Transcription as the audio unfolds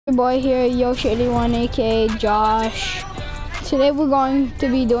Your boy here, Yosh81 aka Josh. Today we're going to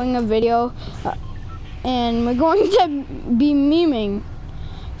be doing a video and we're going to be memeing.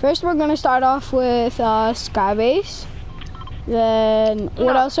 First we're going to start off with Skybase. Then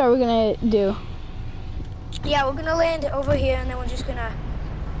what else are we going to do? Yeah, we're going to land over here and then we're just going to...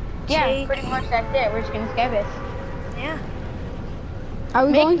 Yeah, pretty much that's it. We're just going to Skybase. Yeah. Are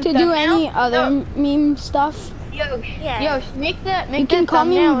we going to do any other meme stuff? Yosh, make the you can call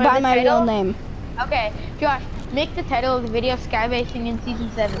me by my real name. Okay, Josh, make the title of the video Skybasing in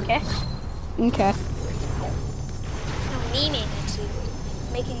Season 7, okay? Okay. No, memeing in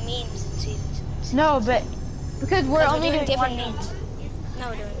season. Making memes in season. No, but because we're only doing different one memes.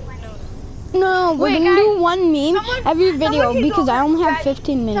 No, No, we're gonna do one meme every video because I only have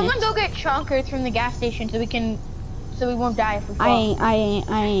 15 minutes. Someone go get chonkers from the gas station so we won't die if we fall.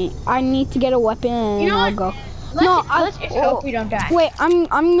 I need to get a weapon and I'll go. Let's just hope we don't die. Wait, I'm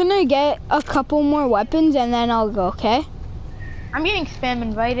gonna get a couple more weapons and then I'll go, okay? I'm getting spam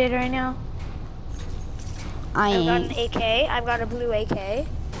invited right now. I've got an AK. I've got a blue AK.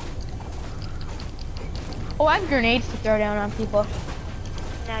 Oh, I have grenades to throw down on people.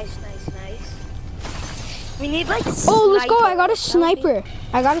 Nice. We need like a Oh, let's go. I got a sniper.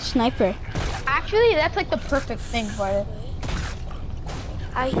 Actually, that's like the perfect thing for it.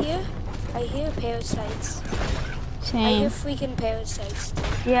 I hear parasites. Same. I hear freaking parasites.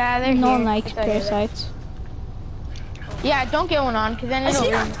 Yeah, they're no here. likes parasites. Yeah, don't get one on, because then it'll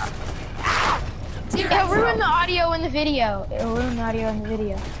ruin. It'll ruin the audio in the video.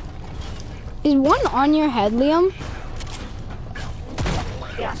 Is one on your head, Liam?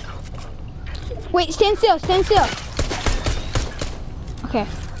 Yeah. Wait, stand still. Okay.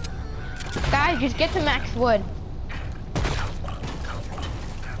 Guys, just get to max wood.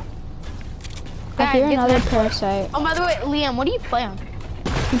 I hear another parasite. Oh, by the way, Liam, what do you play on?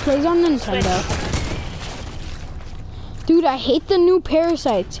 He plays on Nintendo. Dude, I hate the new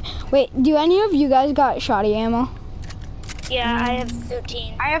parasites. Wait, do any of you guys got shotty ammo? Yeah, I have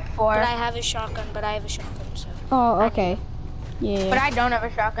 13. I have 4. But I have a shotgun, so. Oh, okay. Yeah. But I don't have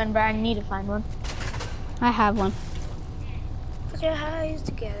a shotgun, but I need to find one. I have one. Put your eyes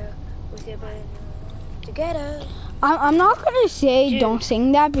together with your brain together. I'm not gonna say don't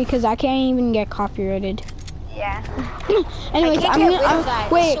sing that because I can't even get copyrighted. Yeah. Anyways,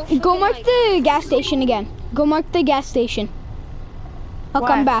 wait, go mark the gas station again. Go mark the gas station. I'll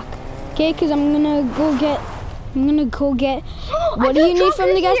come back. Okay, because I'm gonna go get what do you need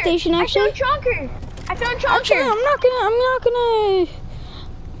from the gas station actually? I found chonkers. Actually, I'm not gonna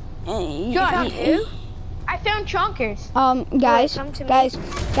Josh, I found chonkers.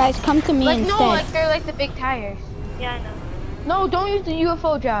 Guys, come to me instead. No, like they're like the big tires. Yeah, I know. No, don't use the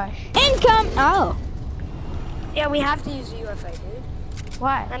UFO, Josh. Income. Oh. Yeah, we have to use the UFO, dude.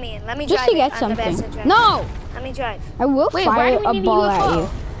 Why? Let me drive. Just to get something. No. Let me drive. I will fire a ball at you.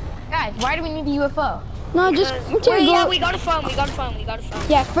 Guys, why do we need the UFO? No, just to go. Yeah, we got a phone.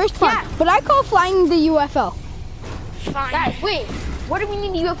 Yeah, first fun. Yeah. But I call flying the UFO. Fine. Guys, wait. What do we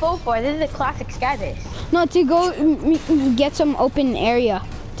need the UFO for? This is a classic Skybase. No, to go get some open area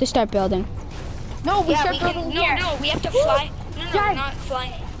to start building. No, we start building here. No, we have to fly. No, we're not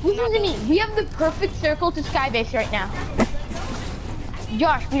flying. Listen to me. We have the perfect circle to Skybase right now.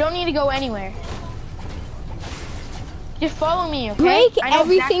 Josh, we don't need to go anywhere. Just follow me, okay? Break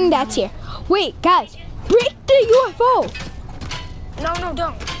everything that's here. Wait, guys. Break the UFO. No,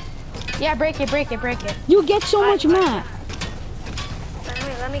 don't. Yeah, break it. You get so much mad.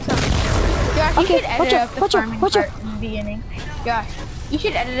 Let me come. Josh, you should edit out the farming part in the beginning. Josh, you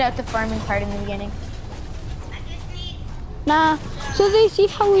should edit out the farming part in the beginning. Nah, so they see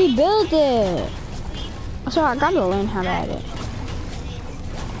how we build it. So I gotta learn how to edit.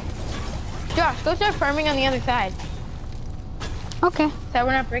 Josh, go start farming on the other side. Okay. So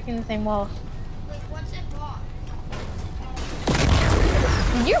we're not breaking the same walls.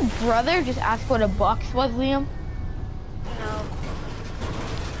 Did your brother just ask what a box was, Liam? No.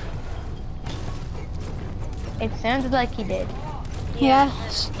 It sounded like he did. Yeah.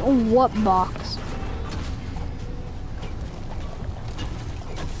 What box?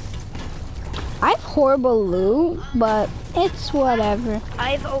 I have horrible loot, but it's whatever.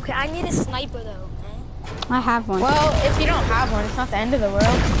 I need a sniper though. I have one. Well, if you don't have one, it's not the end of the world.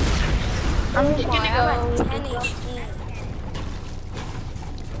 I'm just gonna go. I'm at 10 HP.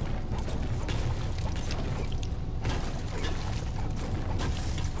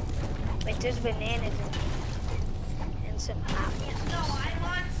 Wait, there's bananas and some apples. No, I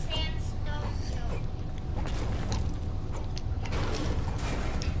want sandstone.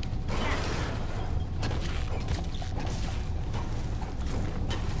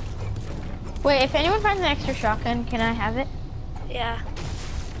 Wait, if anyone finds an extra shotgun, can I have it? Yeah.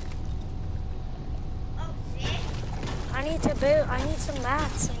 I need to build. I need some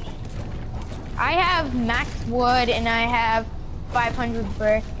mats. I have max wood and I have 500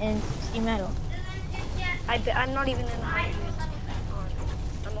 brick and 60 metal. I'm not even in the hundreds.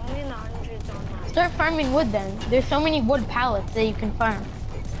 I'm only in the hundreds on mine. Start farming wood then. There's so many wood pallets that you can farm.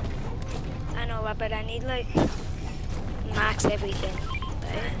 I know, but I need like max everything.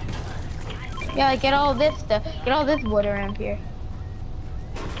 Right? Yeah, like get all this stuff. Get all this wood around here.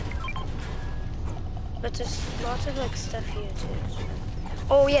 But there's lots of like stuff here too. So.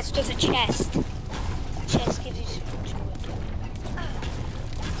 Oh yes, there's a chest. Chest gives you so much wood.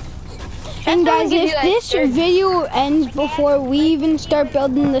 And guys, if this video ends before we even start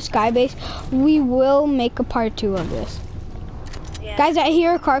building the sky base, we will make a part 2 of this. Yeah. Guys, I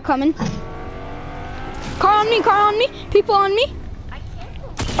hear a car coming. Car on me, people on me.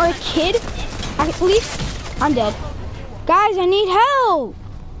 Or a kid, at least. I'm dead. Guys, I need help.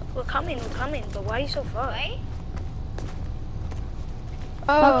 We're coming, but why are you so far?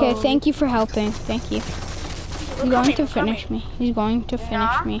 Oh. Okay, thank you for helping. Thank you. He's going to finish me. He's going to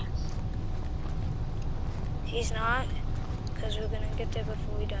finish me. He's not, because we're gonna get there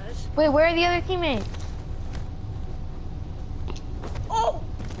before he does. Wait, where are the other teammates? Oh,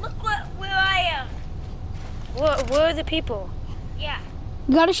 look where I am. Where are the people? Yeah.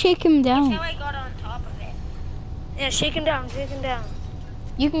 You gotta shake him down. That's how I got on top of it. Yeah, shake him down, shake him down.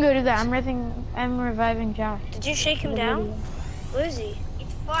 You can go to that. I'm reviving Josh. Did you shake him down? Where is he?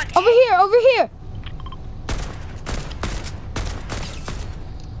 It's fun. Over here.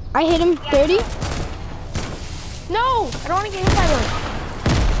 I hit him 30. No, I don't want to get hit by those.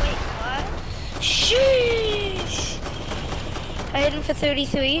 Wait, what? Sheesh. I hit him for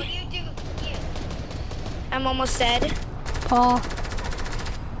 33. What do you do? I'm almost dead. Paul.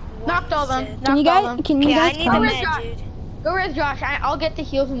 Knocked all them. Can you guys I need come? the med, dude. Go res Josh. I'll get the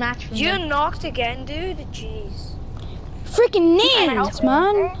heals and match from You them. knocked again, dude? Jeez. Freaking names,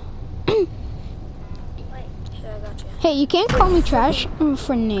 man. Here, I got you. Hey, you can't call me trash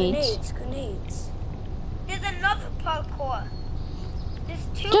for nades. Grenades. There's another parkour. There's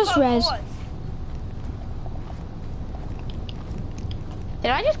 2 Just res. Did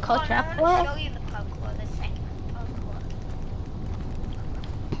I just call trap? I'm gonna show you the parkour, the second parkour.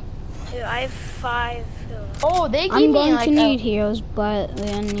 Dude, I have 5. Oh, they gave I'm me going like to need heals, but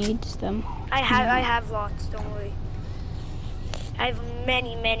Leon needs them. I have lots, don't worry. I have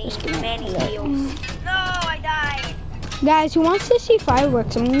many heals. No, I died. Guys, who wants to see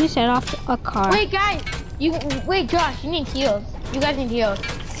fireworks? I'm gonna set off a car. Wait, guys. Wait, Josh. You need heals. You guys need heals.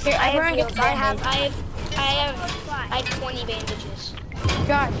 Here, I everyone have gets heals. bandages. I have 20 bandages.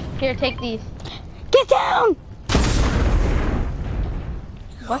 Josh, here, take these. Get down!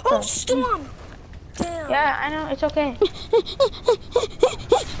 What Oh, the? storm! Damn. Yeah, I know. It's okay.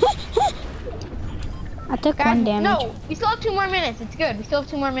 I took Guys, 1 damage. no, we still have 2 more minutes. It's good. We still have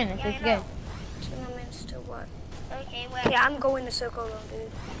 2 more minutes. It's good. 2 more minutes to what? Okay, well. Yeah, I'm going to circle though, dude.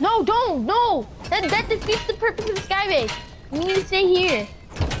 No, don't. No. That defeats the purpose of the sky base. We need to stay here.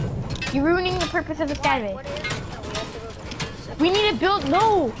 You're ruining the purpose of the sky base. What is it? No, we have to go to We need to build.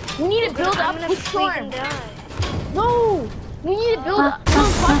 No. We need to build up with storm. No. We need to build up.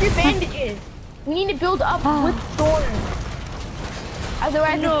 Pop your bandages. We need to build up with storm.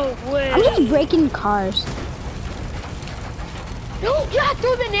 Otherwise, No way. I'm just breaking cars. no, yeah,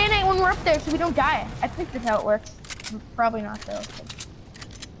 throw the nanite when we're up there so we don't die. I think that's how it works. Probably not though.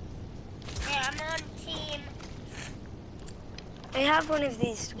 Yeah, I'm on team. I have one of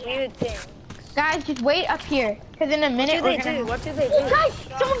these weird things. Guys, just wait up here, because in a minute we're gonna. What do they do? Guys,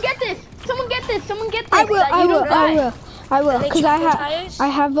 someone get this! Someone get this! Someone get this! I will, that you don't die. I will, Are they because triple tires? I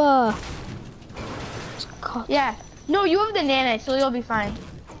have a. What's it called? Yeah. No, you have the nanite, so you'll be fine.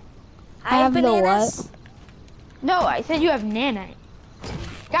 I have the bananas. what? No, I said you have nanite.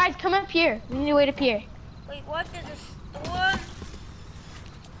 Guys, come up here. We need to wait up here. Wait, what is a storm?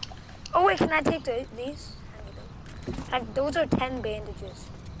 Oh wait, can I take these? I need them. Those are 10 bandages.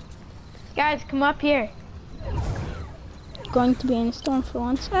 Guys, come up here. Going to be in a storm for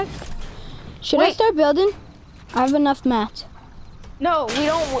 1 sec. Should I Wait. start building? I have enough mats. No, we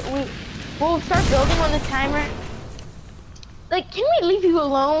don't. We'll start building when the timer. Like, can we leave you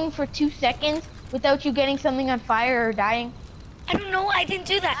alone for 2 seconds without you getting something on fire or dying? I don't know. I didn't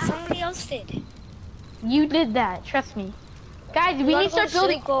do that. Somebody else did. You did that. Trust me. Guys, we need to start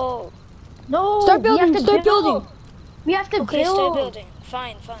building. Go. No. Start we have building, to start build. building. We have to Okay, build. start building.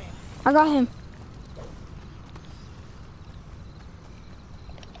 Fine. I got him.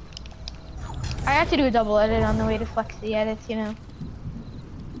 I have to do a double edit on the way to flex the edits, you know.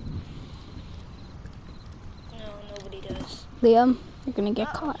 Liam, you're gonna get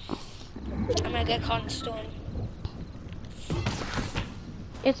caught. I'm gonna get caught in storm.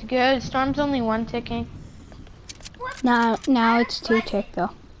 It's good. Storm's only 1 ticking. Now it's 2 tick though.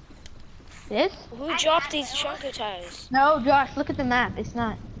 This? Who dropped these chunker tires? No, Josh, look at the map. It's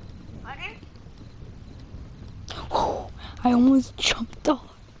not. I almost jumped off.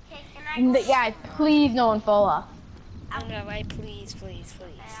 Guys, please no one fall off. I know, right? Please, please,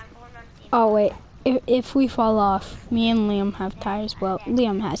 please. Oh wait, if we fall off, me and Liam have tires. Well,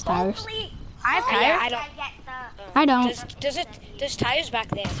 Liam has tires. I have Yeah, tires. I don't. I don't. There's tires back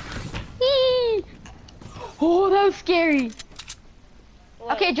there. Oh, that was scary.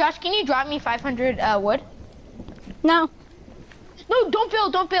 What? Okay, Josh, can you drop me 500 wood? No. No, don't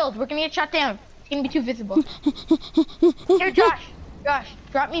build, don't build. We're gonna get shot down. It's gonna be too visible. Here, Josh,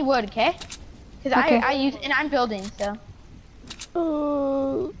 drop me wood, okay? Because Okay. I use, and I'm building, so.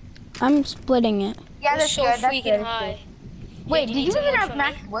 I'm splitting it. Yeah, We're that's so good, that's freaking good. high. Wait, do did you you need even some have wood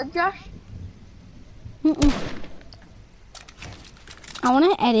max wood, Josh? Mm-mm. I want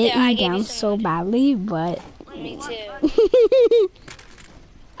to edit Yeah, I you gave you down some so wood. badly, but. Me too.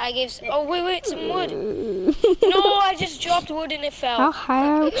 I gave. Oh wait, some wood. No, I just dropped wood and it fell. How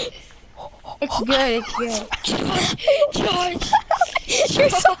high? It's good, it's good. George. You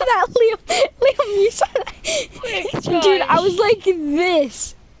saw that, Liam. Liam, you saw that. Dude, I was like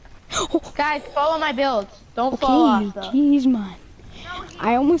this. Guys, follow my builds. Don't fall off, though. Jeez, man.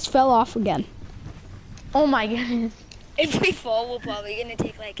 I almost fell off again. Oh my goodness. If we fall, we're probably gonna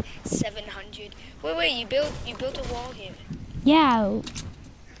take like 700. Wait, you built a wall here. Yeah.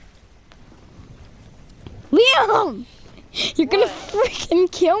 Liam! You're gonna freaking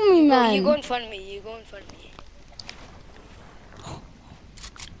kill me, man. You go in front of me. You go in front of me.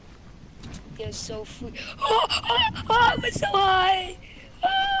 You're so free. I'm so high.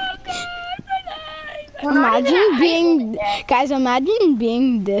 Oh God, my life. Imagine being, guys, imagine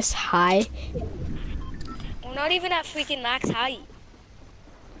being this high. We're not even at freaking max height.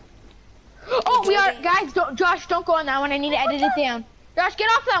 Oh, we are, guys, Josh, don't go on that one. I need to edit it down. Josh, get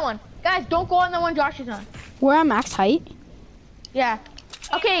off that one. Guys, don't go on the one Josh is on. We're at max height. Yeah.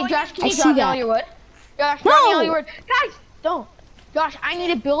 Okay, Josh, can I you see drop me that. all your wood? Josh, drop me No. all your wood. Guys, don't. Josh, I need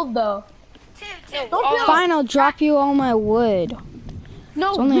to build, though. No, Don't build. Fine, I'll drop you all my wood. No,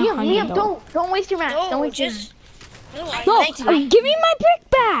 It's only Liam, $100. don't waste your max. no, Don't waste just. No, I No, like to. give me my brick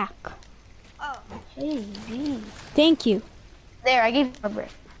back. your max. Thank you. There, I gave you a brick.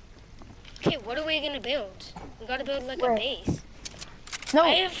 Okay, what are we gonna build? We gotta build like Where? a base. No, I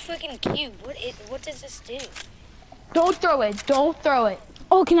have a freaking cube. What does this do? don't throw it. Don't throw it.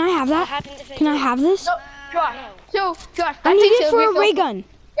 Oh, can I have What that? happens if I Can I do? have this? No, Josh. No. So, Josh, I that's need like it for a Sylvia ray Phil- gun.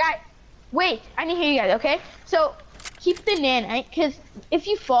 Guys, wait. I need to hear you guys, okay? So, keep the nanite, because if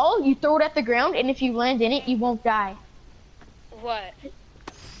you fall, you throw it at the ground, and if you land in it, you won't die. What?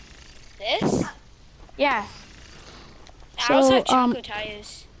 This? Yeah. I also have So, choco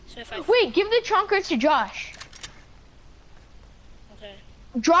tires. So if I Wait, give the chunkers to Josh. okay.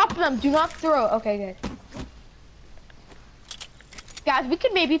 Drop them. Do not throw. Okay, good. Guys, we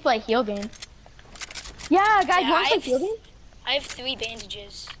could maybe play heal game. Yeah, guys, Yeah, you want to play heal game? I have 3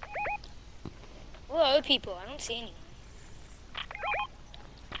 bandages. Whoa, people! I don't see anyone.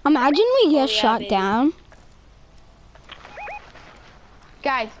 Imagine we get Oh, yeah, shot baby. down.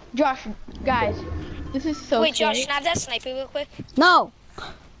 Guys, Josh, guys, this is so Wait, scary. Josh, can I have that sniper real quick? No.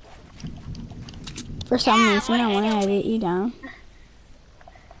 For some Yeah, reason, I I want to know. edit you down.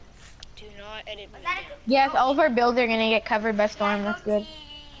 Do not edit me down. Yes, all of our builds are gonna get covered by storm. That's good.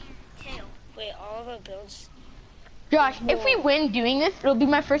 Wait, all of our builds. Josh, if we win doing this, it'll be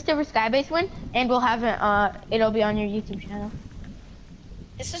my first ever Skybase win, and we'll have it. It'll be on your YouTube channel.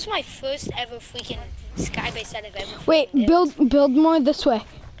 This is my first ever freaking skybase that I've ever. Wait, freaking build more this way.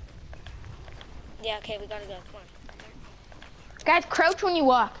 Yeah, okay, we gotta go. Come on. Guys, crouch when you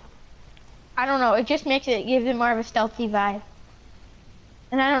walk. I don't know. It just makes it gives it more of a stealthy vibe.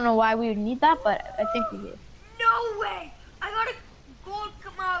 And I don't know why we would need that, but I think we do. No way! I got a gold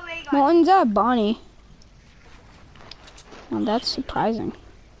Kamara ray gun. What one's that, Bonnie? Well, that's surprising.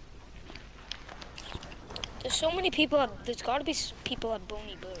 There's so many people. There's gotta be people at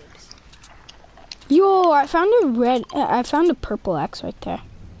Bony Burbs. Yo, I found a purple X right there.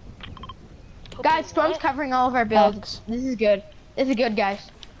 Guys, storm's covering all of our builds. This is good. This is good, guys.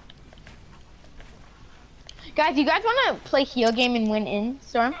 Guys, you guys want to play heal game and win in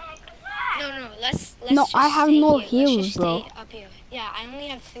storm? No, let's No, just I have stay no here. Let's heals, just bro. stay up here. Yeah, I only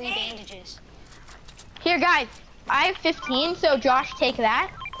have 3 bandages. Here, guys, I have 15, so Josh, take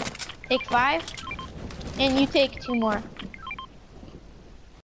that. Take 5, and you take 2 more.